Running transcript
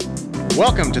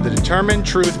Welcome to the Determined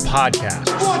Truth Podcast.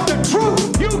 Want the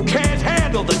truth? You can't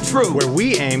handle the truth. Where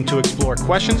we aim to explore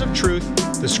questions of truth,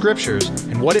 the scriptures,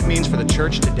 and what it means for the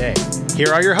church today.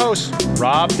 Here are your hosts,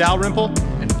 Rob Dalrymple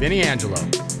and Vinny Angelo.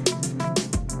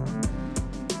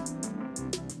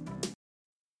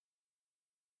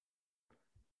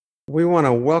 We want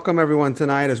to welcome everyone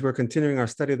tonight as we're continuing our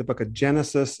study of the book of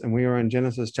Genesis, and we are in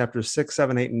Genesis chapters 6,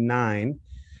 7, 8, and 9.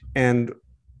 And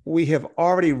we have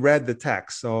already read the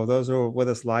text. So those who are with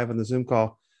us live on the Zoom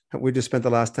call, we just spent the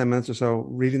last 10 minutes or so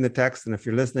reading the text. And if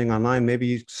you're listening online, maybe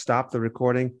you stop the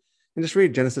recording and just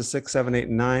read Genesis 6, 7, 8,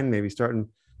 and 9, maybe start in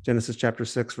Genesis chapter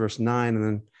 6, verse 9, and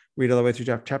then read all the way through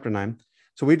chapter 9.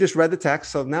 So we just read the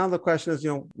text. So now the question is,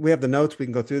 we have the notes, we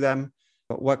can go through them.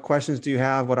 But what questions do you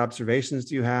have? What observations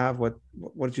do you have? What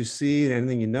did you see?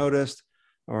 Anything you noticed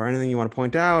or anything you want to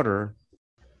point out? Or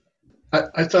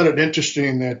I thought it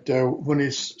interesting that when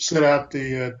he set out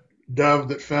the dove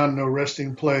that found no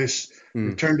resting place,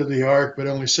 returned to the ark, but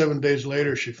only 7 days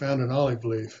later she found an olive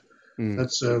leaf.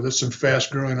 That's some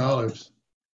fast-growing olives.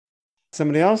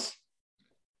 Somebody else?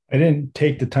 I didn't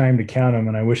take the time to count them,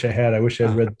 and I wish I had. I wish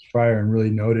I'd read the prior and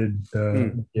really noted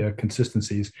the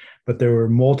consistencies. But there were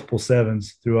multiple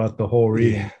sevens throughout the whole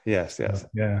reading. Yes.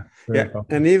 Yeah.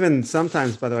 And even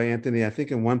sometimes, by the way, Anthony, I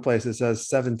think in one place it says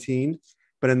 17,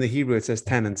 but in the Hebrew it says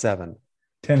 10 and 7.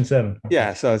 10-7.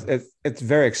 Yeah, so it's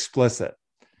very explicit.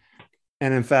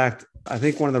 And in fact, I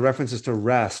think one of the references to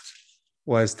rest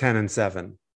was 10 and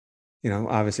 7.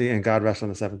 Obviously, and God rested on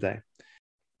the seventh day.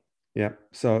 Yep.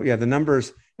 So the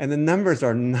numbers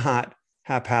are not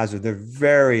haphazard. They're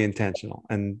very intentional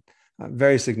and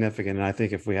very significant. And I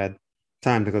think if we had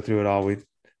time to go through it all, we'd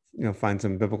find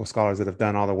some biblical scholars that have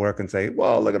done all the work and say,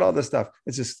 well, look at all this stuff.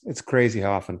 It's crazy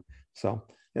how often. So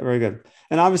yeah, very good.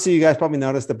 And obviously you guys probably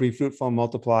noticed the be fruitful and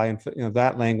multiply, and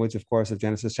that language, of course, of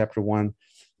Genesis chapter 1,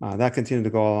 that continued to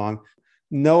go along.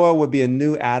 Noah would be a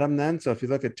new Adam then. So if you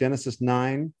look at Genesis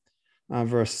 9,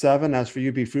 verse 7, as for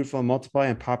you, be fruitful and multiply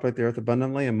and populate the earth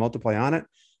abundantly and multiply on it.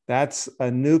 That's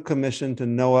a new commission to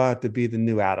Noah to be the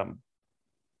new Adam.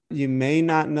 You may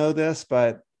not know this,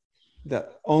 but the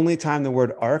only time the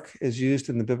word ark is used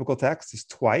in the biblical text is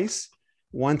twice,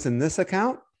 once in this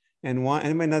account and one.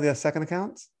 Anybody know the second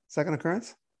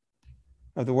occurrence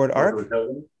of the word ark?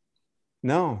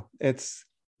 No, it's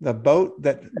the boat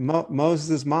that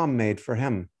Moses' mom made for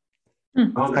him.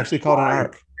 It's actually called an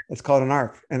ark. It's called an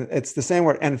ark, and it's the same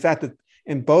word. And in fact,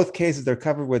 in both cases, they're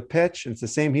covered with pitch. And it's the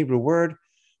same Hebrew word.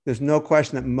 There's no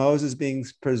question that Moses being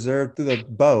preserved through the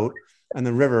boat and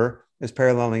the river is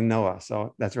paralleling Noah.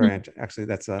 So that's very actually,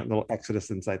 that's a little Exodus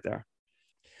insight there.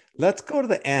 Let's go to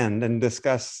the end and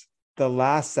discuss the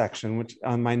last section, which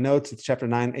on my notes, it's chapter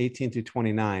 9, 18 through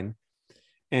 29.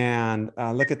 And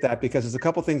look at that, because there's a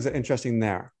couple things that are interesting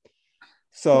there.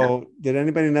 So did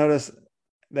anybody notice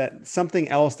that something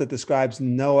else that describes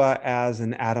Noah as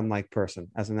an Adam-like person,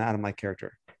 as an Adam-like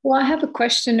character? Well, I have a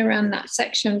question around that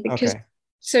section because,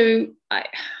 so I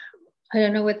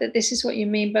don't know whether this is what you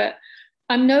mean, but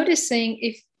I'm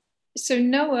noticing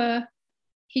Noah,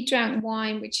 he drank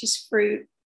wine, which is fruit,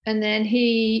 and then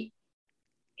he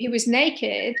was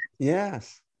naked.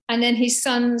 Yes. And then his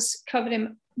sons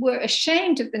were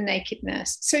ashamed of the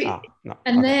nakedness.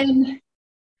 Then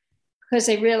because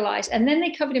they realized, and then they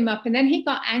covered him up, and then he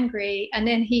got angry, and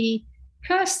then he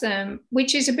cursed them,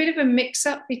 which is a bit of a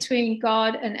mix-up between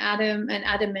God and Adam and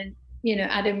Adam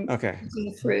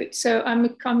eating fruit. So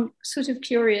I'm sort of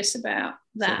curious about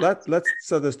that.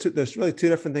 So there's really two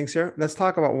different things here. Let's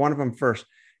talk about one of them first,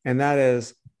 and that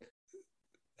is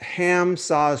Ham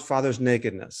saw his father's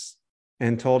nakedness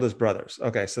and told his brothers.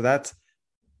 Okay, so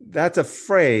that's a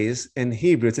phrase in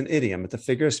Hebrew. It's an idiom. It's a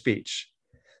figure of speech.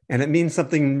 And it means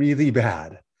something really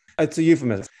bad. It's a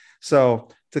euphemism. So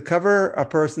to cover a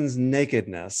person's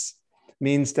nakedness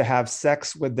means to have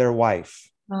sex with their wife.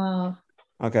 Oh.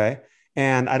 Okay.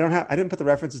 And I didn't put the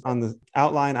references on the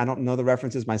outline. I don't know the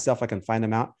references myself. I can find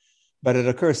them out. But it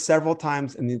occurs several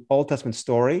times in the Old Testament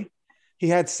story. He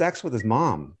had sex with his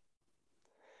mom.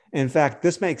 In fact,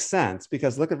 this makes sense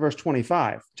because look at verse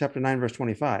 25, chapter 9, verse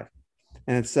 25.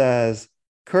 And it says,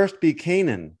 cursed be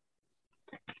Canaan.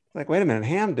 Like, wait a minute,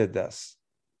 Ham did this.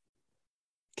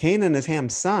 Canaan is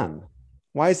Ham's son.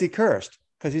 Why is he cursed?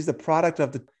 Because he's the product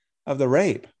of the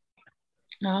rape.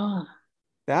 Oh.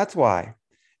 That's why.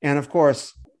 And of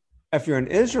course, if you're an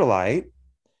Israelite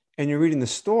and you're reading the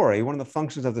story, one of the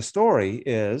functions of the story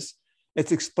is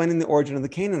it's explaining the origin of the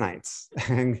Canaanites.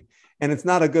 And it's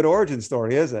not a good origin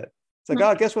story, is it? It's like,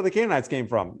 oh, guess where the Canaanites came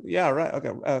from? Yeah, right.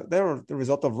 Okay. They were the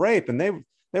result of rape, and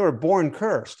they were born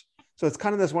cursed. So it's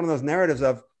kind of one of those narratives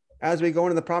of as we go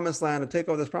into the promised land and take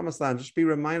over this promised land, just be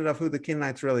reminded of who the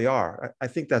Canaanites really are. I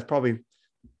think that's probably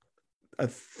a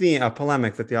theme, a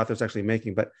polemic that the author's actually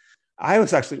making. But I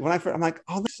was actually, I'm like,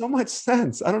 oh, there's so much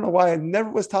sense. I don't know why I never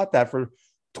was taught that for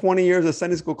 20 years of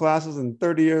Sunday school classes and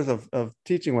 30 years of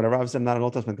teaching, whatever. Obviously, I'm not an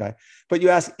Old Testament guy. But you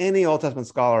ask any Old Testament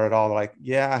scholar at all, they're like,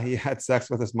 yeah, he had sex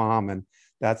with his mom, and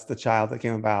that's the child that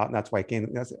came about. And that's why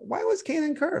why was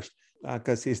Canaan cursed?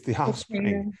 Because he's the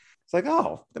offspring. It's like,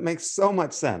 oh, that makes so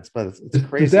much sense, but it's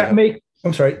crazy.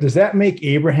 Does that make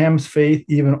Abraham's faith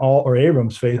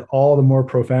Abram's faith all the more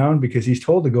profound? Because he's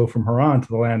told to go from Haran to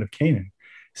the land of Canaan.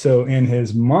 So in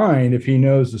his mind, if he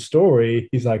knows the story,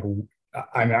 he's like,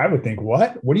 I would think,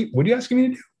 what are you asking me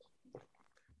to do?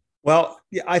 Well,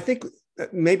 yeah, I think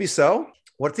maybe so.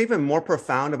 What's even more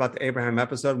profound about the Abraham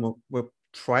episode, we'll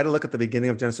try to look at the beginning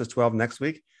of Genesis 12 next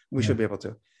week. We should be able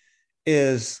to.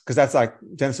 Is because that's like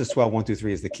Genesis 12,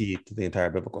 1-3 is the key to the entire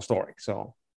biblical story.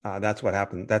 So that's what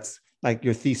happened. That's like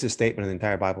your thesis statement in the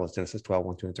entire Bible is Genesis 12,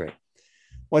 1, 2, and 3.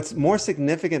 What's more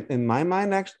significant in my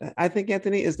mind, actually, I think,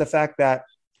 Anthony, is the fact that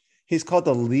he's called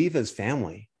to leave his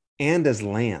family and his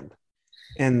land.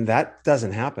 And that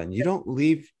doesn't happen. You don't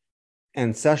leave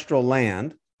ancestral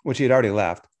land, which he'd already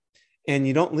left, and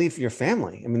you don't leave your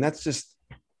family. I mean, that's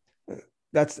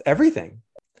everything.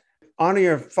 Honor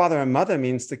your father and mother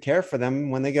means to care for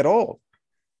them when they get old.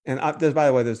 And by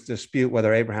the way, there's dispute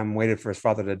whether Abraham waited for his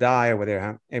father to die or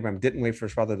whether Abraham didn't wait for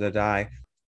his father to die.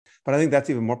 But I think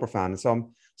that's even more profound. And so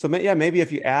yeah, maybe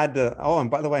if you add and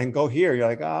by the way, and go here, you're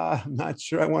like, I'm not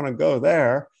sure I want to go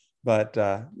there. But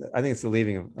I think it's the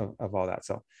leaving of all that.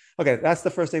 So, okay, that's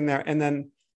the first thing there. And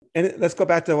let's go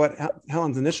back to what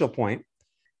Helen's initial point.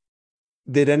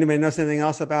 Did anybody notice anything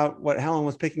else about what Helen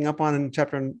was picking up on in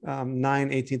chapter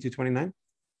 9, 18 through 29?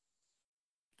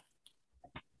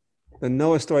 The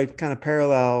Noah story kind of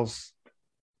parallels,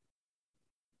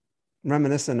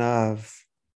 reminiscent of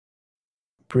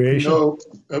creation.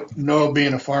 Noah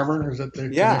being a farmer, is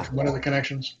that one of the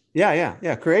connections?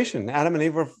 Yeah. Creation. Adam and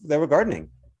Eve they were gardening.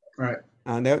 Right.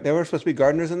 They were supposed to be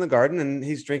gardeners in the garden, and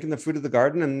he's drinking the fruit of the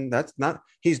garden, and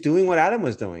he's doing what Adam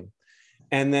was doing.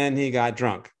 And then he got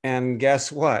drunk. And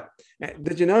guess what?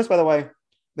 Did you notice, by the way,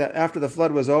 that after the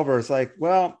flood was over, it's like,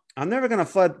 well, I'm never going to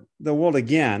flood the world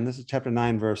again. This is chapter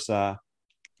 9, verse.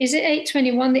 Is it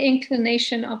 8:21? The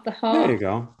inclination of the heart. There you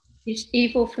go. Is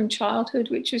evil from childhood,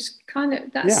 which was kind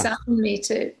of, saddened me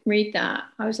to read that.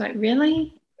 I was like,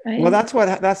 really? Right? Well, that's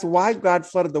why God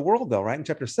flooded the world, though, right? In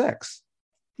chapter 6.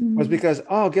 Was because,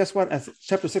 guess what?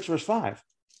 Chapter 6, verse 5.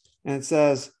 And it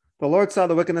says, the Lord saw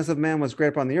the wickedness of man was great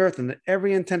upon the earth, and that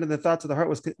every intent of the thoughts of the heart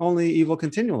was only evil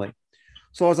continually.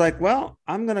 So I was like, well,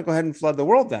 I'm going to go ahead and flood the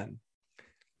world then.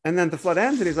 And then the flood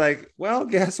ends, and he's like, well,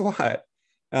 guess what?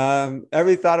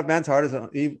 Every thought of man's heart is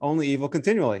only evil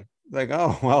continually. Like,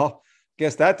 oh, well,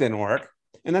 guess that didn't work.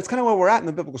 And that's kind of where we're at in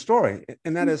the biblical story.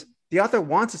 And that is, the author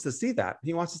wants us to see that.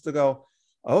 He wants us to go,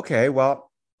 okay,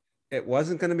 well, it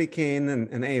wasn't going to be Cain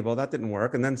and Abel. That didn't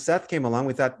work. And then Seth came along.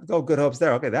 We thought, good hopes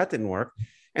there. Okay, that didn't work.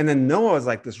 And then Noah was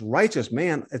like this righteous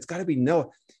man. It's got to be Noah.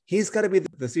 He's got to be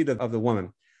the seed of the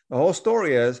woman. The whole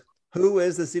story is, who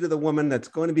is the seed of the woman that's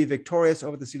going to be victorious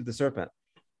over the seed of the serpent?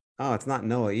 Oh, it's not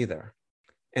Noah either.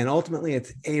 And ultimately,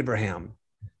 it's Abraham.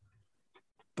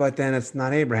 But then it's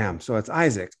not Abraham, so it's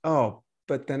Isaac. Oh,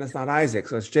 but then it's not Isaac,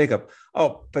 so it's Jacob.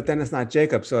 Oh, but then it's not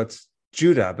Jacob, so it's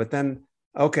Judah. But then,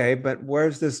 okay, but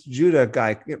where's this Judah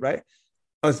guy, right?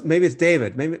 Oh, maybe it's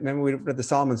David. Maybe we read the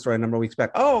Solomon story a number of weeks back.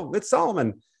 Oh, it's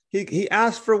Solomon. He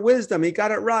asked for wisdom. He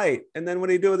got it right. And then what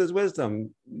did he do with his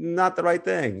wisdom? Not the right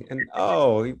thing. And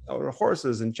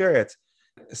horses and chariots.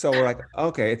 So we're like,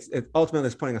 okay, it ultimately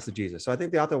is pointing us to Jesus. So I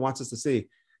think the author wants us to see,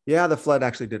 the flood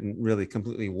actually didn't really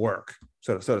completely work,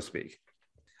 so to speak.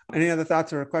 Any other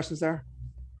thoughts or questions there?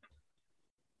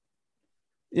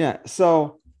 Yeah.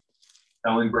 So,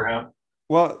 Abraham.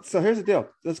 Well, so here's the deal.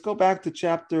 Let's go back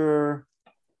to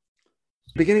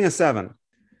beginning of 7.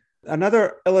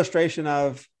 Another illustration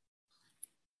of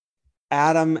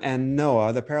Adam and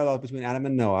Noah, the parallel between Adam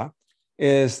and Noah,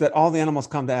 is that all the animals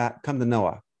come to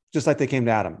Noah, just like they came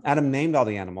to Adam. Adam named all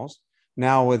the animals.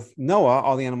 Now with Noah,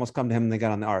 all the animals come to him and they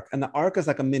got on the ark. And the ark is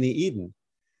like a mini Eden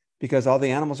because all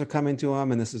the animals are coming to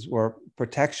him. And this is where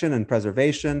protection and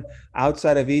preservation.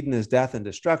 Outside of Eden is death and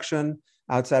destruction.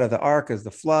 Outside of the ark is the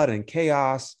flood and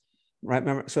chaos. Right?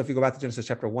 Remember, so if you go back to Genesis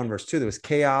chapter 1, verse 2, there was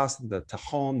chaos, the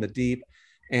Tehom, the deep,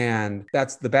 and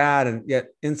that's the bad. And yet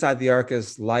inside the ark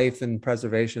is life and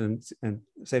preservation and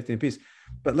safety and peace.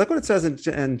 But look what it says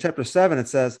in chapter 7. It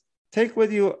says, take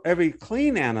with you every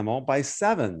clean animal by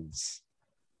sevens.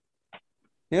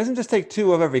 He doesn't just take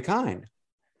 2 of every kind.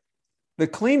 The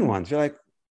clean ones, you're like,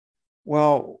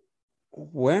 well,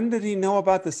 when did he know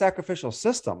about the sacrificial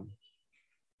system?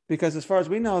 Because as far as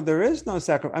we know, there is no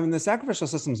sacrifice. I mean, the sacrificial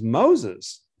system's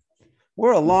Moses.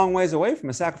 We're a long ways away from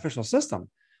a sacrificial system.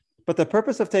 But the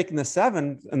purpose of taking the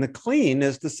 7 and the clean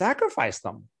is to sacrifice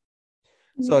them.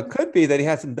 So it could be that he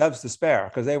had some doves to spare,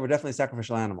 because they were definitely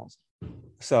sacrificial animals.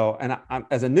 So, and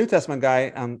as a New Testament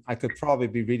guy, I could probably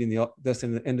be reading this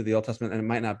into the Old Testament, and it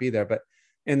might not be there. But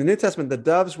in the New Testament, the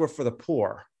doves were for the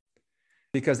poor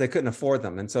because they couldn't afford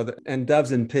them. And so, and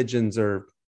doves and pigeons are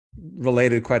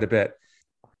related quite a bit,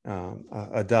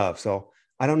 a dove. So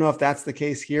I don't know if that's the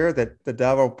case here, that the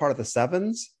dove are part of the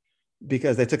 7s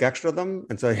because they took extra of them.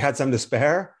 And so he had some to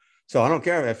spare. So I don't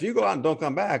care if you go out and don't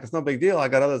come back. It's no big deal. I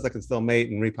got others that can still mate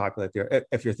and repopulate there.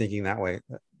 If you're thinking that way,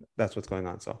 that's what's going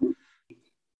on. So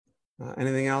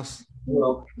anything else?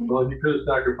 Well, you could have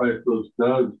sacrificed those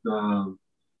doves a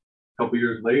couple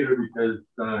years later because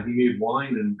he needed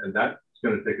wine, and that's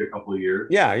going to take a couple of years.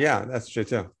 Yeah, that's true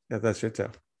too. Yeah, that's true too.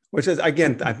 Which is,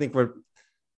 again, I think we're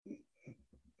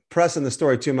pressing the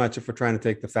story too much if we're trying to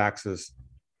take the facts as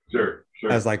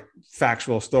like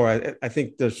factual story. I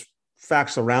think there's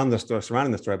facts around the story,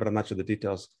 surrounding the story, but I'm not sure the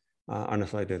details are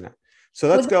necessarily doing that. So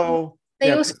let's go.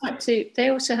 They also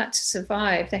had to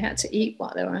survive. They had to eat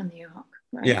while they were on the ark,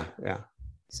 right? Yeah.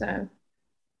 So.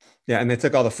 Yeah, and they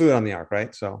took all the food on the ark,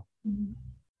 right? So. Mm-hmm.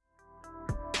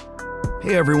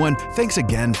 Hey everyone, thanks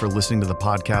again for listening to the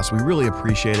podcast. We really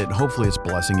appreciate it, and hopefully it's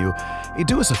blessing you. Hey,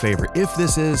 do us a favor. If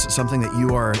this is something that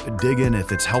you are digging,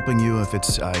 if it's helping you, if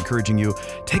it's encouraging you,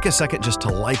 take a second just to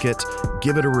like it,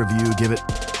 give it a review, give it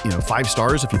 5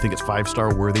 stars if you think it's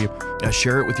 5-star worthy.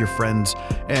 Share it with your friends.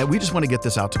 And we just want to get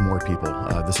this out to more people.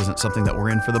 This isn't something that we're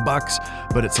in for the bucks,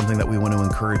 but it's something that we want to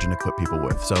encourage and equip people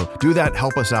with. So do that,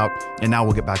 help us out, and now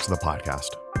we'll get back to the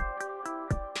podcast.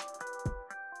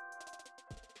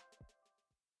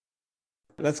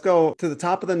 Let's go to the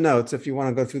top of the notes if you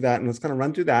want to go through that, and let's kind of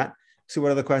run through that, see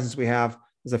what other questions we have.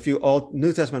 There's a few Old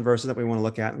New Testament verses that we want to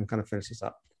look at and kind of finish this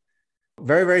up.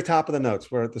 Very, very top of the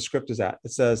notes where the script is at.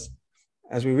 It says,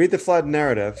 as we read the flood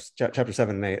narrative, chapter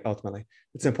 7 and 8, ultimately,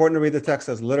 it's important to read the text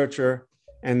as literature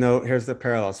and note, here's the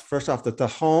parallels. First off, the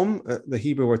tahom, the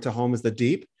Hebrew word tahom is the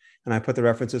deep, and I put the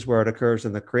references where it occurs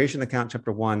in the creation account,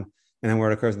 chapter 1, and then where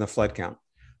it occurs in the flood count.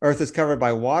 Earth is covered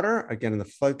by water, again in the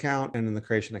flood count and in the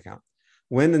creation account.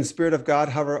 Wind and spirit of God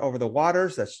hover over the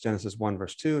waters. That's Genesis 1,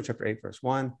 verse 2, chapter 8, verse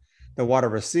 1. The water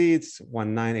recedes,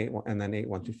 1, 9, 8, and then 8,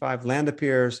 1 through 5. Land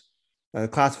appears, the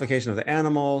classification of the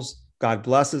animals. God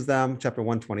blesses them, chapter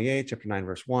 128, chapter 9,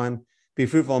 verse 1. Be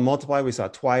fruitful and multiply. We saw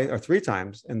 3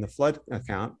 times in the flood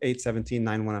account, 8, 17,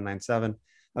 9, 1, and 9, 7.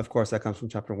 Of course, that comes from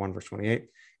chapter 1, verse 28.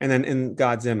 And then in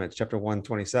God's image, chapter 1,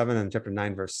 27, and chapter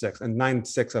 9, verse 6. And 9,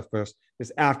 6, of course,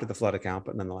 is after the flood account,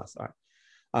 but nonetheless, all right.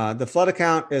 The flood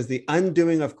account is the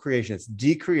undoing of creation. It's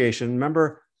decreation.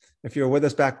 Remember, if you were with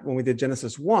us back when we did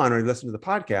Genesis 1 or you listened to the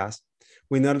podcast,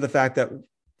 we noted the fact that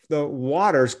the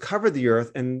waters covered the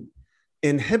earth and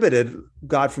inhibited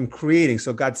God from creating.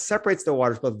 So God separates the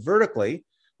waters both vertically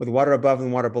with water above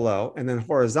and water below, and then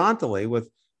horizontally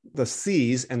with the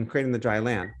seas and creating the dry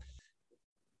land.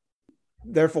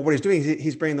 Therefore, what he's doing,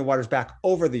 he's bringing the waters back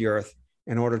over the earth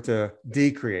in order to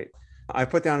decreate. I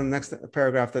put down in the next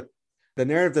paragraph that the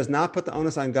narrative does not put the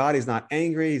onus on God. He's not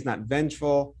angry. He's not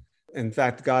vengeful. In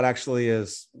fact, God actually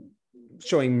is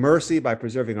showing mercy by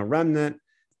preserving a remnant.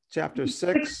 Chapter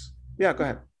 6. Yeah, go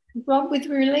ahead. Rob, with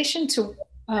relation to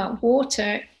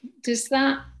water, does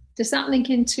that link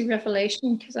into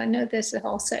Revelation? Because I know there's a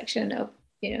whole section of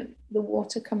the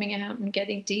water coming out and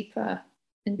getting deeper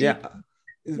and deeper.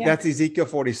 Yeah. That's Ezekiel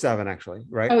 47, actually,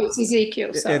 right? Oh, it's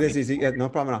Ezekiel. Sorry. It is Ezekiel. No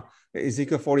problem at all.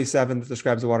 Ezekiel 47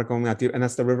 describes the water going out deep, and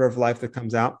that's the river of life that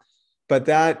comes out. But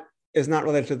that is not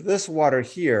related to this water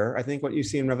here. I think what you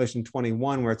see in Revelation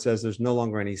 21, where it says there's no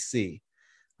longer any sea.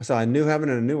 I saw a new heaven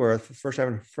and a new earth. The first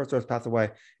heaven, first earth passed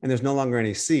away, and there's no longer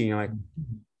any sea. You're like,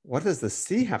 what does the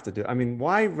sea have to do? I mean,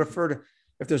 why refer to,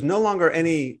 if there's no longer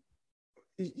any,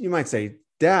 you might say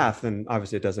death, and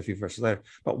obviously it does a few verses later,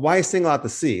 but why single out the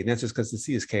sea? And that's just because the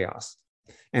sea is chaos.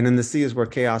 And in the sea is where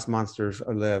chaos monsters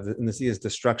live. And the sea is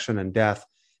destruction and death.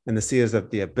 And the sea is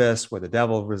of the abyss where the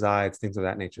devil resides, things of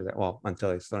that nature,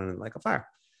 until he's thrown in like a fire.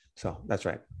 So that's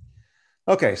right.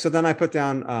 Okay, so then I put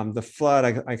down the flood.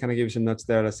 I kind of gave you some notes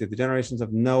there. Let's see, the generations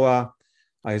of Noah.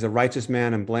 He's a righteous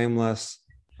man and blameless.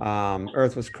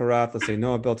 Earth was corrupt. Let's say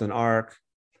Noah built an ark.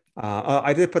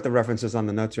 I did put the references on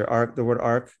the notes here. Ark, the word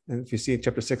ark. And if you see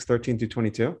chapter 6, 13 through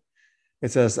 22,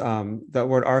 it says the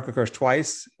word ark occurs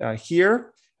twice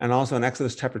here, and also in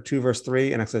Exodus chapter 2, verse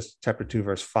 3, and Exodus chapter 2,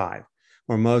 verse 5,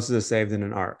 where Moses is saved in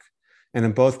an ark. And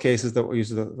in both cases, that we use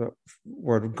the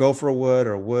word gopher wood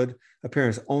or wood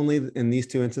appearance only in these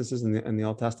two instances in the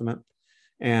Old Testament.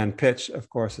 And pitch, of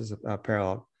course, is a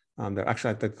parallel.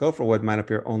 Actually, the gopher wood might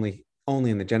appear only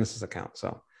in the Genesis account.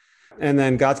 So, and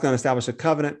then God's going to establish a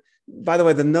covenant. By the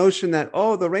way, the notion that,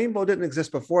 the rainbow didn't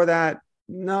exist before that.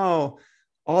 No,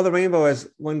 all the rainbow is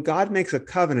when God makes a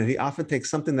covenant, he often takes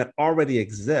something that already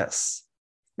exists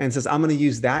and says, I'm going to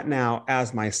use that now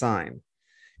as my sign.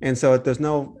 And so there's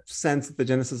no sense that the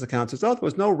Genesis account says, there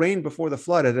was no rain before the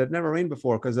flood. It had never rained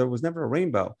before because there was never a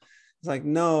rainbow. It's like,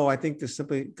 no, I think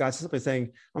God's simply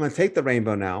saying, I'm going to take the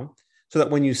rainbow now so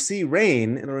that when you see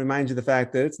rain, it'll remind you of the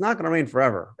fact that it's not going to rain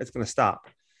forever. It's going to stop.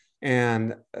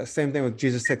 And same thing with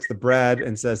Jesus takes the bread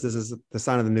and says, this is the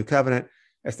sign of the new covenant.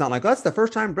 It's not like, that's the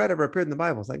first time bread ever appeared in the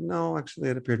Bible. It's like, no, actually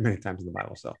it appeared many times in the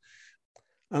Bible. So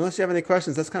unless you have any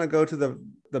questions, let's kind of go to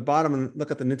the bottom and look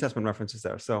at the New Testament references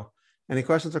there. So any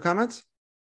questions or comments?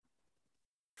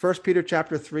 1 Peter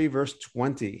chapter 3, verse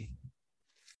 20.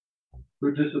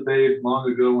 Who disobeyed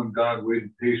long ago when God waited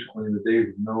patiently in the days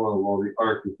of Noah while the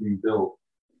ark was being built.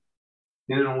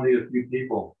 And only a few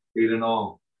people, 8 in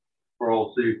all, were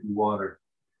all saved through water.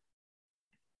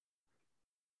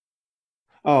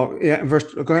 Oh, yeah. Go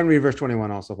ahead and read verse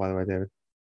 21 also, by the way, David.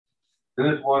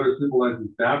 And this water symbolizes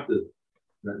baptism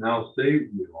that now saves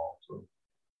you also.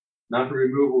 Not the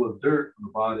removal of dirt from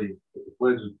the body, but the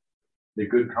pledge of a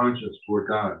good conscience toward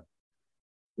God.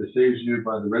 That saves you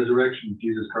by the resurrection of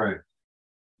Jesus Christ,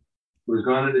 who has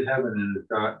gone into heaven and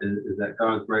is at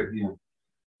God's right hand,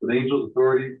 with angels,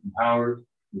 authorities, and powers,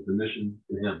 and submission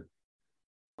to him.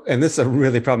 And this is a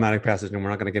really problematic passage, and we're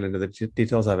not going to get into the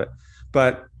details of it.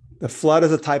 But the flood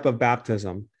is a type of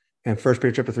baptism. And 1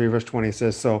 Peter chapter 3, verse 20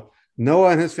 says, so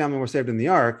Noah and his family were saved in the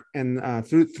ark and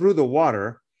through the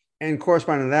water, and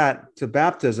corresponding to that, to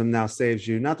baptism now saves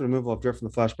you, not the removal of dirt from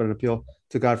the flesh, but an appeal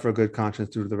to God for a good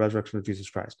conscience through the resurrection of Jesus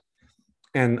Christ.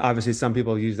 And obviously some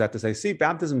people use that to say, see,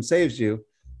 baptism saves you.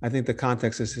 I think the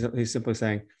context is he's simply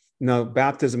saying, no,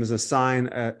 baptism is a sign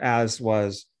as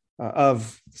was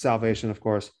of salvation, of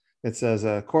course. It says,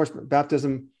 of course,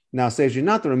 baptism now saves you,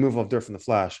 not the removal of dirt from the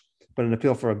flesh, but an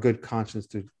appeal for a good conscience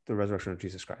to the resurrection of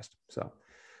Jesus Christ. So,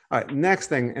 all right, next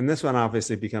thing, and this one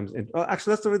obviously becomes,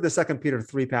 actually, let's read the 2 Peter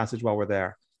 3 passage while we're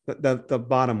there. The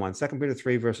bottom one, 2 Peter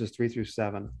 3, verses 3 through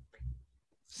 7.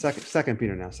 2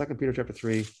 Peter now, 2 Peter chapter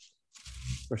 3,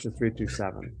 verses 3 through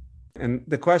 7. And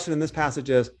the question in this passage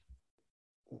is,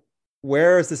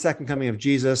 where is the second coming of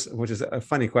Jesus? Which is a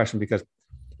funny question because,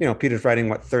 Peter's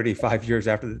writing, 35 years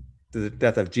after the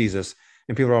death of Jesus.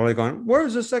 And people are already going, where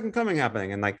is the second coming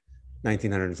happening? And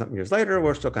 1900 and something years later,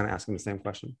 we're still kind of asking the same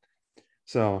question.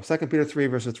 So 2 Peter 3,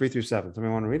 verses 3 through 7.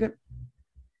 Somebody want to read it?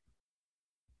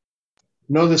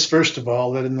 Know this, first of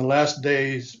all, that in the last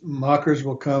days, mockers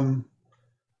will come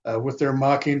with their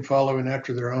mocking, following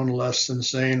after their own lusts and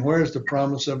saying, where is the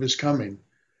promise of his coming?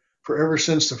 For ever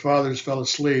since the fathers fell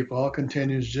asleep, all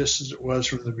continues just as it was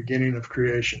from the beginning of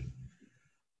creation.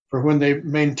 For when they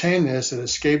maintain this, it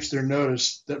escapes their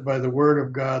notice that by the word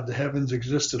of God the heavens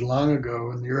existed long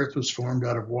ago, and the earth was formed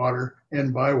out of water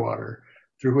and by water,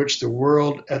 through which the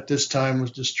world at this time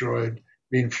was destroyed,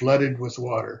 being flooded with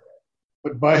water.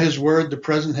 But by his word the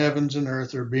present heavens and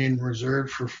earth are being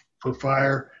reserved for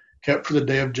fire, kept for the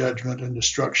day of judgment and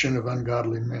destruction of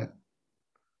ungodly men.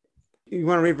 You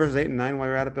want to read verses 8 and 9 while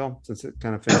you're at it, Bill, since it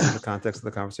kind of fits in the context of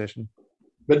the conversation?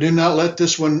 But do not let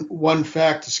this one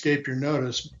fact escape your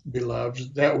notice,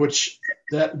 beloved, that with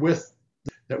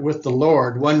the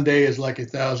Lord 1 day is like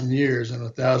 1,000 years, and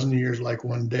 1,000 years like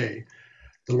 1 day.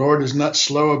 The Lord is not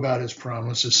slow about his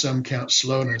promise, as some count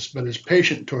slowness, but is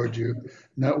patient toward you,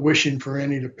 not wishing for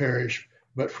any to perish,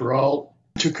 but for all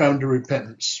to come to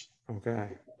repentance. Okay.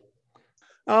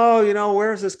 Oh,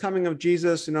 where is this coming of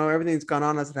Jesus? Everything's gone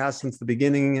on as it has since the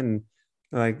beginning. And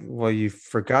you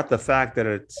forgot the fact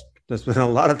that there's been a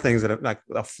lot of things that have, like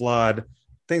a flood.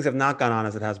 Things have not gone on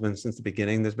as it has been since the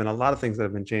beginning. There's been a lot of things that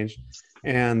have been changed.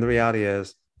 And the reality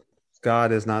is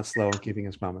God is not slow in keeping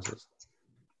his promises.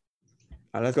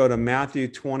 All right, let's go to Matthew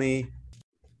 20.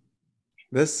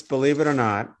 This, believe it or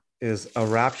not, is a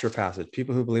rapture passage.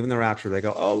 People who believe in the rapture, they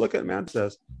go, oh, look at Matthew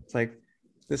says. It's like,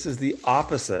 this is the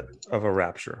opposite of a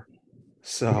rapture.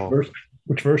 So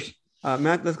which verse?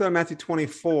 Let's go to Matthew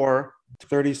 24,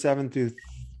 37 through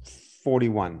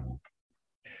 41.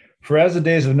 For as the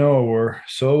days of Noah were,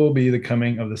 so will be the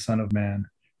coming of the Son of Man.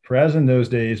 For as in those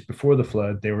days before the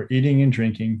flood, they were eating and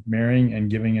drinking, marrying and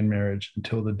giving in marriage,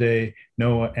 until the day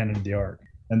Noah entered the ark.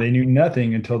 And they knew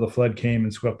nothing until the flood came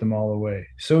and swept them all away.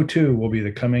 So too will be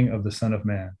the coming of the Son of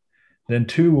Man. Then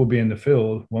 2 will be in the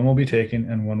field, 1 will be taken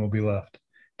and 1 will be left.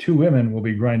 2 women will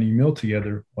be grinding meal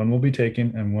together, 1 will be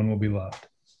taken and 1 will be left.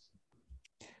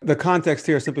 The context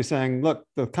here is simply saying, look,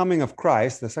 the coming of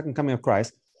Christ, the second coming of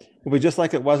Christ, will be just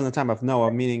like it was in the time of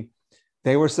Noah, meaning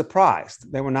they were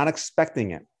surprised. They were not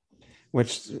expecting it,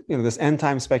 which, this end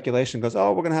time speculation goes,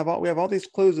 oh, we have all these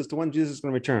clues as to when Jesus is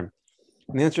going to return.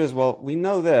 And the answer is, well, we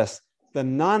know this. The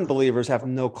non-believers have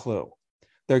no clue.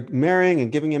 They're marrying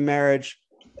and giving in marriage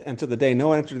until the day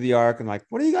Noah entered the ark, and like,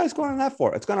 what are you guys going on that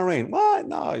for? It's going to rain. What?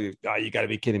 No, you got to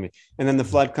be kidding me. And then the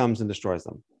flood comes and destroys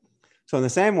them. So in the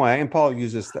same way, and Paul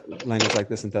uses language like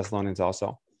this in Thessalonians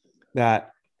also,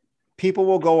 that people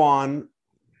will go on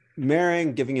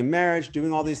marrying, giving in marriage,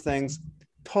 doing all these things,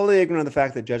 totally ignorant of the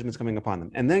fact that judgment's coming upon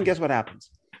them. And then guess what happens?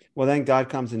 Well, then God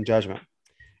comes in judgment.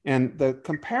 And the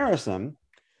comparison,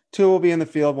 2 will be in the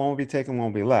field, 1 will be taken,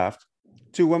 1 will be left.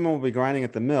 2 women will be grinding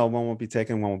at the mill, 1 will be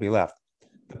taken, 1 will be left.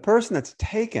 The person that's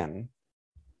taken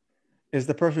is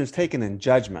the person who's taken in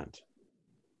judgment.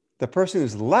 The person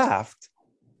who's left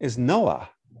is Noah.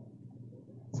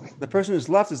 The person who's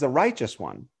left is the righteous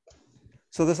one.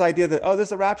 So this idea that, this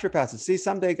is a rapture passage. See,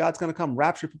 someday God's going to come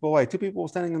rapture people away. 2 people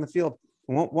standing in the field.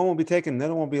 One will be taken, the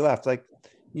other one will be left. Like,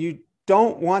 you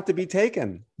don't want to be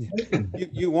taken.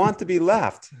 you want to be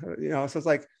left. So it's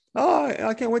like,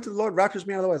 I can't wait till the Lord raptures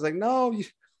me out of the way. It's like, no,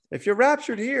 if you're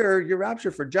raptured here, you're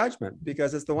raptured for judgment,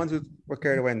 because it's the ones who were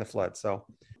carried away in the flood. So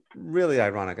really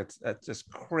ironic. It's just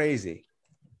crazy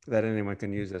that anyone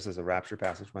can use this as a rapture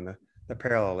passage when the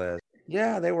parallel is,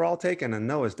 they were all taken in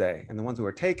Noah's day. And the ones who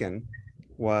were taken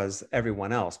was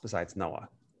everyone else besides Noah.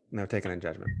 And they were taken in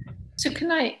judgment. So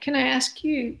can I ask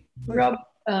you, Rob,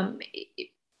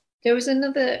 there was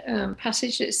another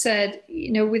passage that said,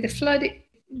 with the flood,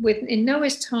 in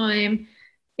Noah's time,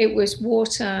 it was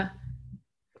water,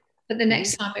 but the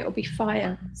next time it will be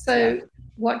fire. So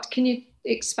what, can you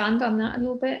expand on that a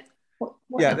little bit?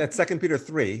 That's 2 Peter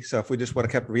 3. So if we just would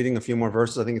have kept reading a few more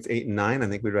verses, I think it's 8 and 9. I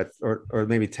think we read, or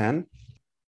maybe 10.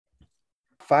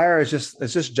 Fire is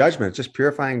just judgment. It's just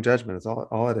purifying judgment. It's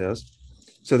all it is.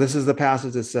 So this is the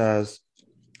passage that says,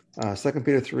 2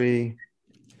 Peter 3,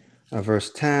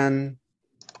 verse 10.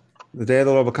 The day of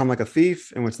the Lord will come like a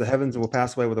thief, in which the heavens will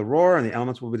pass away with a roar, and the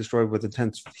elements will be destroyed with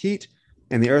intense heat,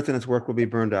 and the earth and its work will be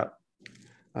burned up.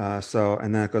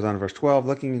 And then it goes on to verse 12,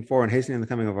 looking for and hastening the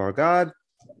coming of our God,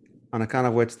 on account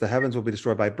of which the heavens will be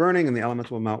destroyed by burning, and the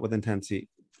elements will melt with intense heat.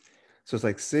 So it's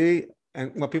like, see,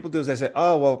 and what people do is they say,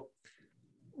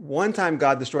 one time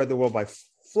God destroyed the world by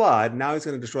flood, now he's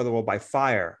going to destroy the world by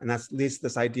fire. And that leads to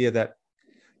this idea that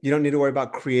you don't need to worry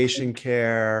about creation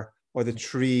care or the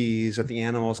trees or the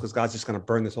animals, because God's just going to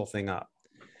burn this whole thing up.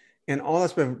 And all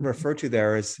that's been referred to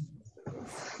there is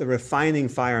the refining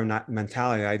fire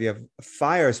mentality, the idea of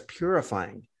fire is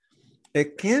purifying.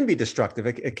 It can be destructive.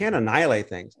 It can annihilate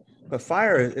things, but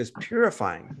fire is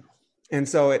purifying. And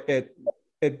so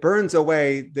it burns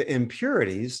away the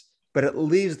impurities, but it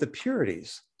leaves the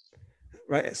purities,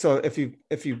 right? So if you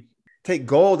take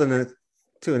gold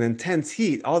to an intense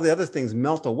heat, all the other things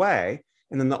melt away,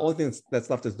 and then the only thing that's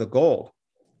left is the gold.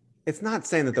 It's not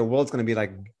saying that the world's going to be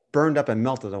like burned up and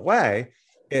melted away.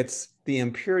 It's the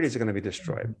impurities are going to be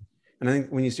destroyed. And I think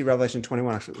when you see Revelation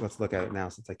 21, actually, let's look at it now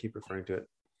since I keep referring to it.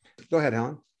 Go ahead,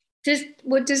 Helen.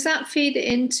 Does that feed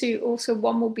into also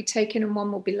 1 will be taken and 1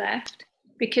 will be left?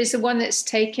 Because the one that's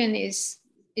taken it's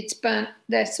burnt.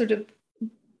 They're sort of,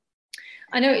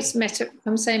 I know it's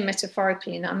I'm saying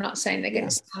metaphorically, and I'm not saying they're going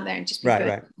to stand there and just be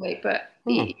burnt away, but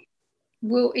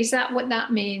is that what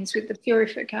that means with the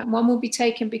purification? 1 will be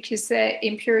taken because their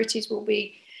impurities will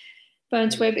be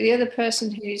burnt away, but the other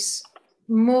person who's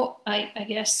more, I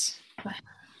guess,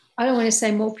 I don't want to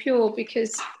say more pure,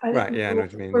 because I know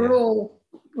what you mean.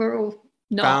 We're all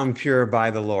not found pure by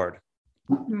the Lord.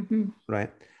 Mm-hmm. Right.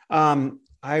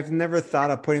 I've never thought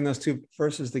of putting those 2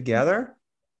 verses together.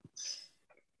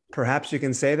 Perhaps you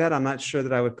can say that. I'm not sure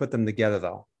that I would put them together,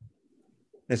 though.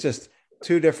 It's just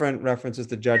 2 different references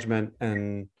to judgment,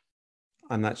 and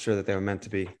I'm not sure that they were meant to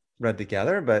be read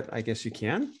together, but I guess you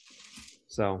can.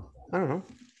 So I don't know.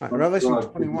 All right, Revelation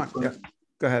 21. Yeah,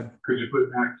 go ahead. Could you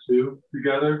put Acts 2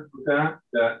 together with that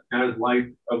as light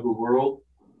of the world?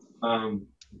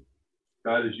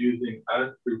 God is using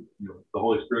us through the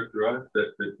Holy Spirit through us.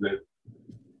 That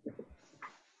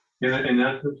in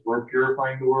essence, we're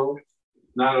purifying the world,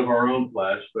 not of our own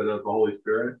flesh, but of the Holy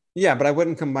Spirit. Yeah, but I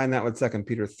wouldn't combine that with 2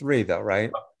 Peter 3, though,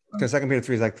 right? Because 2 Peter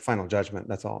 3 is like the final judgment.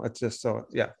 That's all. It's just so,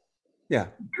 yeah.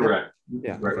 Correct.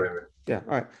 Yeah. Right. Yeah.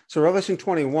 All right. So Revelation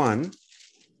 21,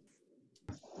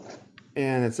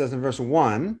 and it says in verse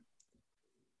 1,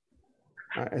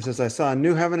 it says, I saw a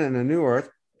new heaven and a new earth,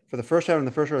 for the first heaven and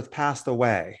the first earth passed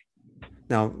away.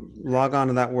 Now, log on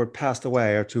to that word passed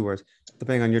away, or 2 words,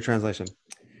 depending on your translation.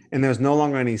 And there's no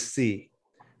longer any sea.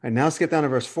 right, now skip down to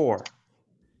verse 4.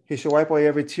 He shall wipe away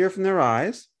every tear from their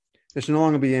eyes. There shall no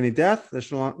longer be any death. There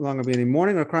shall no longer be any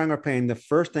mourning or crying or pain. The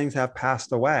first things have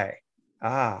passed away.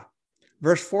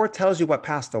 Verse 4 tells you what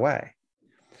passed away.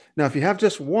 Now, if you have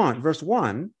just verse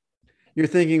 1, you're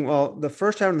thinking, well, the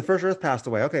first heaven and the first earth passed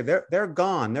away. Okay, they're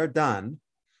gone. They're done.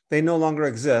 They no longer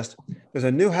exist. There's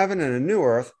a new heaven and a new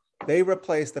earth. They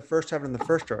replace the first heaven and the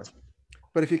first earth.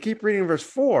 But if you keep reading verse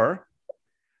 4,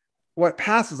 what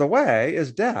passes away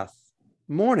is death,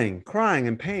 mourning, crying,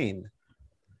 and pain.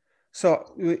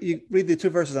 So you read the two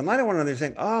verses in light of one another,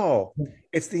 saying, oh,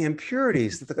 it's the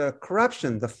impurities, the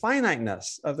corruption, the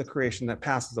finiteness of the creation that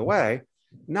passes away,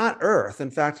 not earth.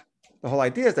 In fact, the whole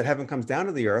idea is that heaven comes down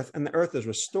to the earth and the earth is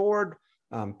restored,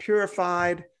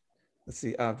 purified,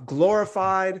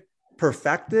 glorified,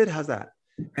 perfected. How's that?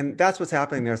 And that's what's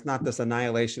happening there. It's not this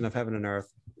annihilation of heaven and earth.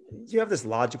 You have this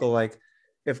logical, like,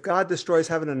 if God destroys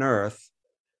heaven and earth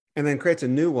and then creates a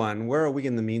new one, where are we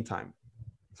in the meantime?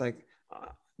 It's like,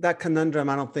 that conundrum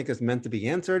I don't think is meant to be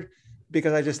answered,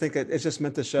 because I just think it's just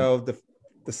meant to show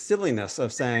the silliness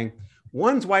of saying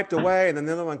one's wiped away and then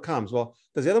the other one comes. Well,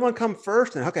 does the other one come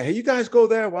first? And okay, hey, you guys go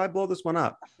there while I blow this one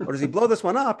up. Or does he blow this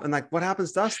one up? And like, what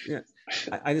happens to us?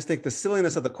 I just think the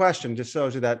silliness of the question just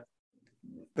shows you that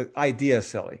the idea is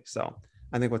silly. So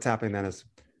I think what's happening then is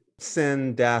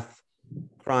sin, death,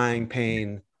 crying,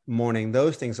 pain, mourning,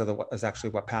 those things is actually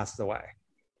what passes away.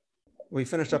 We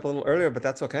finished up a little earlier, but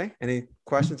that's okay. Any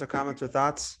questions or comments or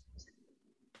thoughts?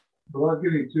 Without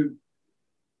getting too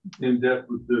in depth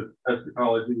with the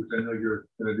eschatology, which I know you're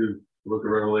going to do the book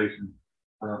of Revelation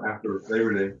after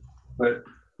Labor Day, but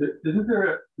isn't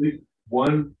there at least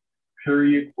one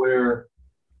period where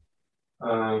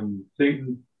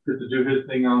Satan gets to do his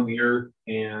thing on the earth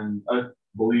and us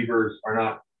believers are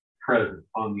not present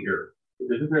on the earth?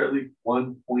 Isn't there at least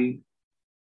one point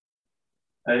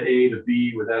at A to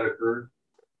B where that occurs?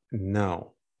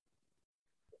 No.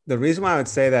 The reason why I would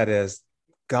say that is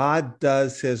God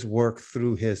does his work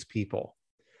through his people.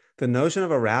 The notion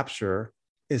of a rapture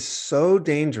is so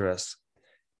dangerous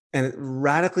and it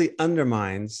radically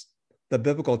undermines the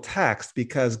biblical text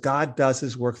because God does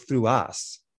his work through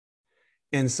us.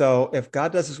 And so if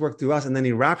God does his work through us and then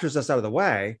he raptures us out of the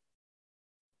way,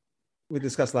 we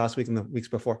discussed last week and the weeks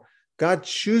before, God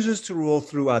chooses to rule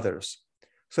through others.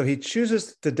 So he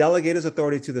chooses to delegate his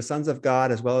authority to the sons of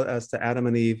God as well as to Adam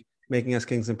and Eve, making us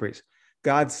kings and priests.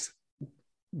 God's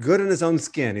good in his own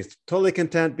skin. He's totally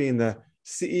content being the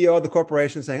CEO of the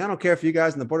corporation, saying, I don't care if you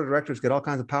guys and the board of directors get all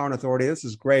kinds of power and authority. This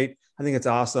is great. I think it's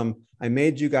awesome. I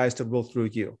made you guys to rule through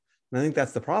you. And I think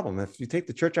that's the problem. If you take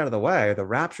the church out of the way, the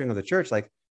rapturing of the church,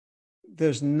 like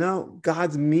there's no,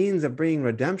 God's means of bringing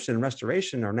redemption and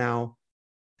restoration are now,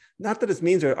 not that his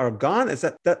means are gone, it's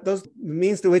that those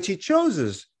means to which he chose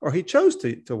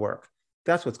to work.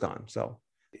 That's what's gone. So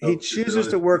he chooses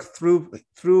to work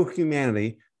through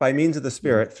humanity by means of the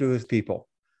Spirit through his people.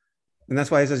 And that's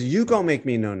why he says, you go make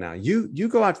me known now. You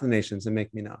go out to the nations and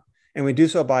make me known. And we do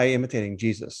so by imitating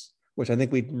Jesus, which I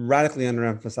think we radically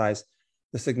underemphasize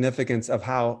the significance of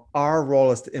how our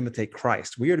role is to imitate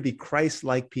Christ. We are to be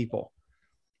Christ-like people.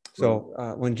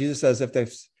 So when Jesus says,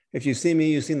 if you see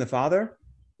me, you've seen the Father,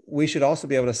 we should also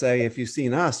be able to say, if you've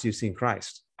seen us, you've seen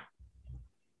Christ.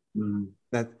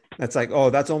 That's like, oh,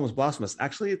 that's almost blasphemous.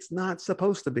 Actually, it's not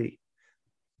supposed to be.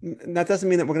 And that doesn't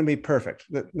mean that we're going to be perfect.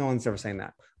 No one's ever saying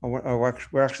that. Or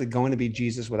we're actually going to be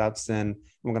Jesus without sin.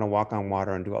 We're going to walk on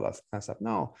water and do all that kind of stuff.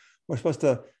 No, we're supposed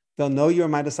to, they'll know you are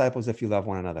my disciples if you love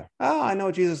one another. Oh, I know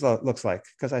what Jesus looks like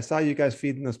because I saw you guys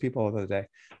feeding those people the other day.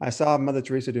 I saw Mother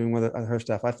Teresa doing her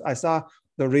stuff. I saw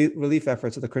the relief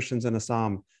efforts of the Christians in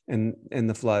Assam in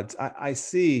the floods. I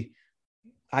see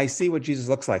what Jesus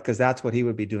looks like because that's what he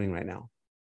would be doing right now.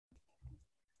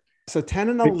 So 10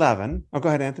 and 11. Oh, go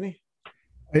ahead, Anthony.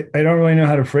 I don't really know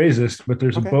how to phrase this, but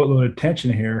there's a boatload of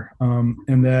tension here.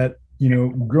 And that,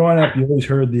 growing up, you always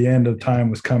heard the end of time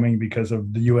was coming because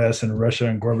of the US and Russia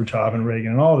and Gorbachev and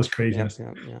Reagan and all this craziness.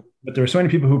 Yeah. But there were so many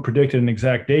people who predicted an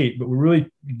exact date. But what really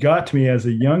got to me as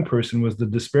a young person was the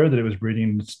despair that it was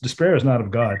breeding. Despair is not of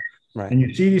God. Right. And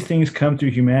you see these things come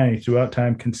through humanity throughout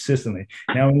time consistently.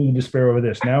 Now we need to despair over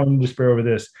this. Now we need to despair over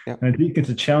this. Yeah. And I think it's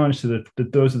a challenge to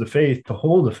those of the faith to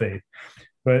hold the faith.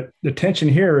 But the tension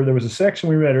here, there was a section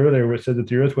we read earlier where it said that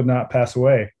the earth would not pass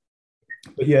away.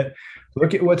 But yet,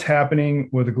 look at what's happening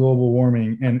with global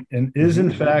warming. And is,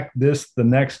 in fact, this the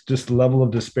next just level of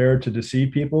despair to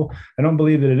deceive people? I don't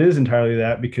believe that it is entirely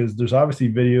that, because there's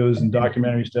obviously videos and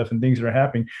documentary stuff and things that are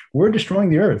happening. We're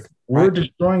destroying the earth. We're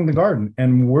destroying the garden.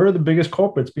 And we're the biggest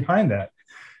culprits behind that.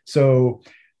 So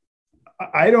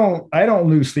I don't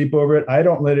lose sleep over it. I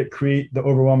don't let it create the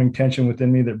overwhelming tension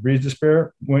within me that breeds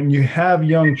despair. When you have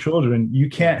young children, you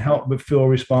can't help but feel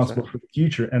responsible for the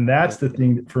future. And that's the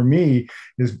thing that for me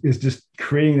is just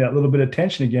creating that little bit of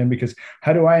tension again, because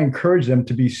how do I encourage them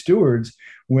to be stewards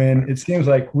when it seems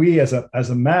like we as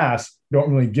a mass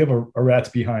don't really give a rat's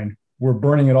behind? We're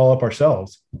burning it all up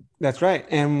ourselves. That's right.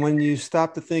 And when you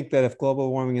stop to think that if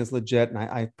global warming is legit, and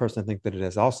I personally think that it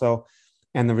is also,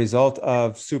 and the result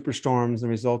of superstorms, the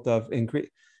result of increase,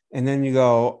 and then you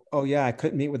go, oh yeah, I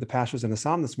couldn't meet with the pastors in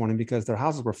Assam this morning because their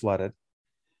houses were flooded.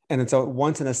 And it's a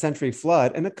once in a century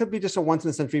flood. And it could be just a once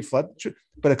in a century flood,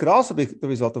 but it could also be the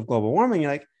result of global warming.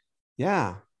 You're like,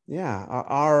 yeah,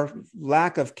 our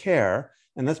lack of care.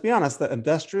 And let's be honest, the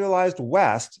industrialized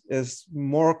West is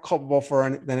more culpable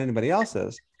than anybody else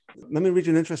is. Let me read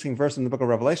you an interesting verse in the book of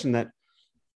Revelation that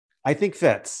I think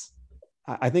fits.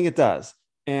 I think it does.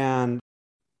 And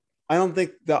I don't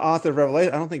think the author of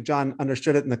Revelation, I don't think John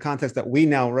understood it in the context that we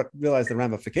now realize the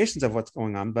ramifications of what's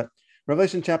going on. But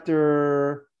Revelation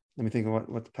chapter, let me think of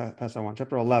what the passage I want,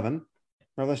 chapter 11,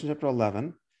 Revelation chapter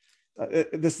 11.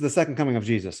 This is the second coming of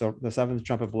Jesus. So the seventh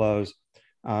trumpet blows,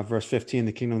 verse 15,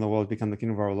 the kingdom of the world become the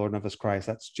kingdom of our Lord and of his Christ.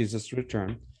 That's Jesus'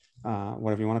 return,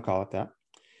 whatever you want to call it that.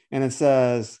 And it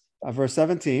says, verse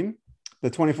 17, the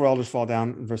 24 elders fall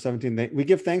down. In verse 17, we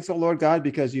give thanks, O Lord God,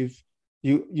 because you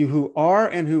who are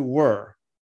and who were,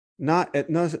 by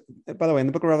the way, in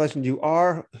the book of Revelation, you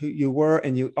are who you were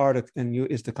and you are to, and you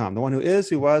is to come. The one who is,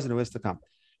 who was, and who is to come.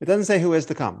 It doesn't say who is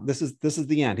to come. This is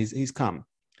the end. He's come.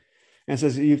 And it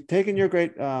says, you've taken your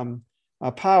great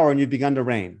power and you've begun to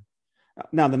reign.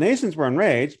 Now the nations were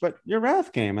enraged, but your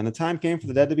wrath came, and the time came for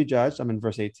the dead to be judged. I'm in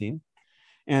verse 18.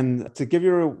 And to give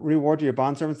your reward to your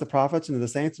bondservants, the prophets, and to the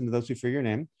saints, and to those who fear your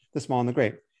name, the small and the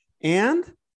great. And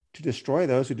to destroy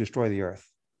those who destroy the earth.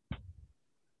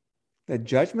 The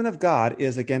judgment of God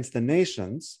is against the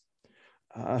nations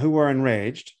who are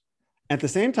enraged. At the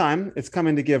same time, it's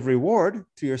coming to give reward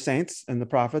to your saints and the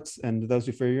prophets and to those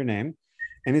who fear your name.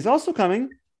 And he's also coming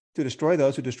to destroy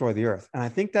those who destroy the earth. And I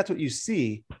think that's what you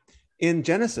see in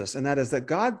Genesis. And that is that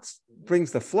God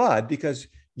brings the flood because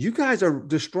you guys are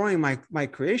destroying my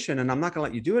creation, and I'm not going to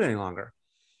let you do it any longer.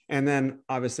 And then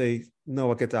obviously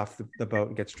Noah gets off the boat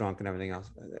and gets drunk and everything else.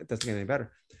 It doesn't get any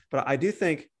better. But I do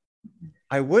think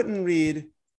I wouldn't read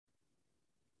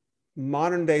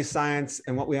modern day science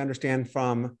and what we understand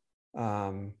from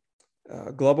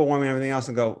global warming and everything else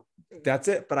and go, that's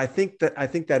it. But I think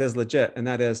that is legit. And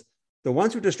that is the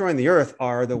ones who are destroying the earth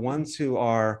are the ones who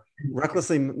are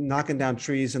recklessly knocking down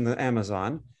trees in the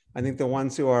Amazon. I think the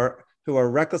ones who are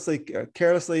recklessly,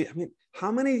 carelessly, I mean,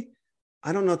 how many,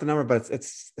 I don't know the number, but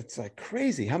it's like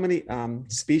crazy. How many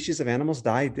species of animals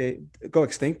go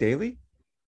extinct daily?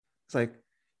 It's like,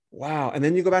 wow. And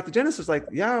then you go back to Genesis, like,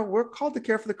 yeah, we're called to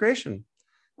care for the creation.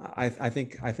 I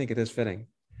think it is fitting.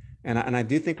 And I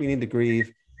do think we need to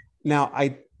grieve. Now,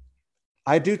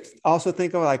 I do also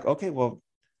think of like, okay, well,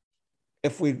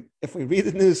 if we read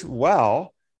the news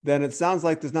well, then it sounds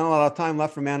like there's not a lot of time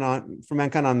left for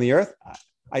mankind on the earth.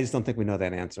 I just don't think we know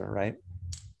that answer, right?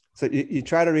 So you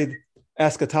try to read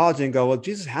eschatology and go, well,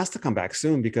 Jesus has to come back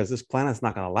soon because this planet's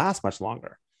not going to last much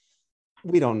longer.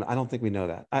 I don't think we know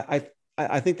that.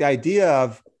 I think the idea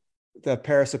of the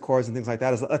Paris Accords and things like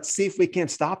that is let's see if we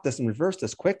can't stop this and reverse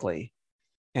this quickly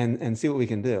and see what we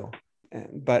can do.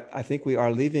 But I think we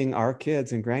are leaving our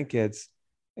kids and grandkids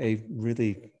a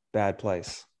really bad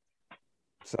place.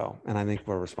 So, and I think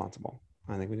we're responsible.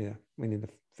 I think we need to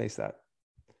face that.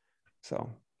 So,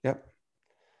 yep.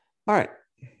 All right.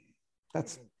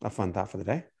 That's a fun thought for the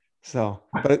day. So,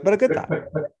 but a good thought.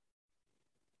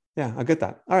 Yeah, a good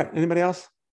thought. All right. Anybody else?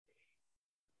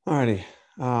 All righty.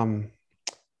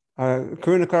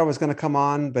 Karunakar was going to come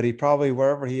on, but he probably,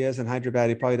 wherever he is in Hyderabad,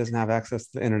 he probably doesn't have access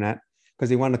to the internet because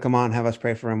he wanted to come on and have us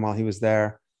pray for him while he was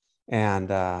there. And,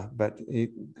 but he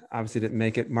obviously didn't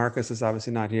make it. Marcus is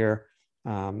obviously not here,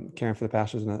 caring for the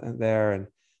pastors there, and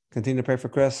continue to pray for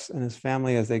Chris and his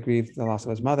family as they grieve the loss of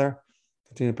his mother.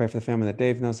 Continue to pray for the family that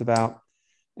Dave knows about.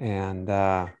 And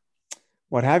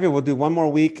what have you. We'll do one more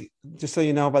week. Just so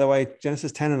you know, by the way,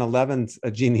 Genesis 10 and 11 is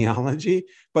a genealogy,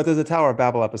 but there's a Tower of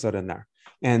Babel episode in there.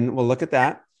 And we'll look at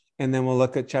that. And then we'll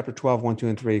look at chapter 12, 1, 2,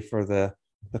 and 3 for the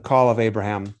call of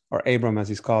Abraham, or Abram as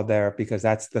he's called there, because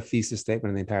that's the thesis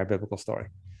statement in the entire biblical story.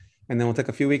 And then we'll take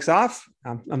a few weeks off.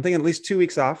 I'm thinking at least 2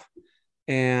 weeks off.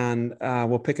 And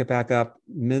we'll pick it back up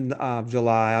mid of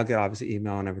July. I'll get obviously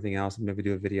email and everything else, and maybe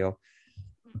do a video,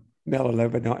 mail it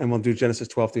everybody know, and we'll do Genesis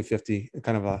 12 through 50,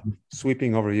 kind of a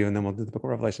sweeping overview, and then we'll do the book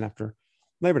of Revelation after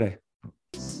Labor Day.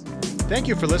 Thank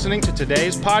you for listening to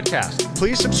today's podcast.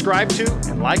 Please subscribe to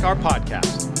and like our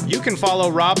podcast. You can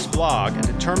follow Rob's blog at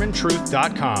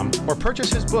determinedtruth.com or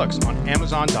purchase his books on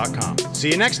amazon.com. See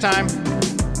you next time.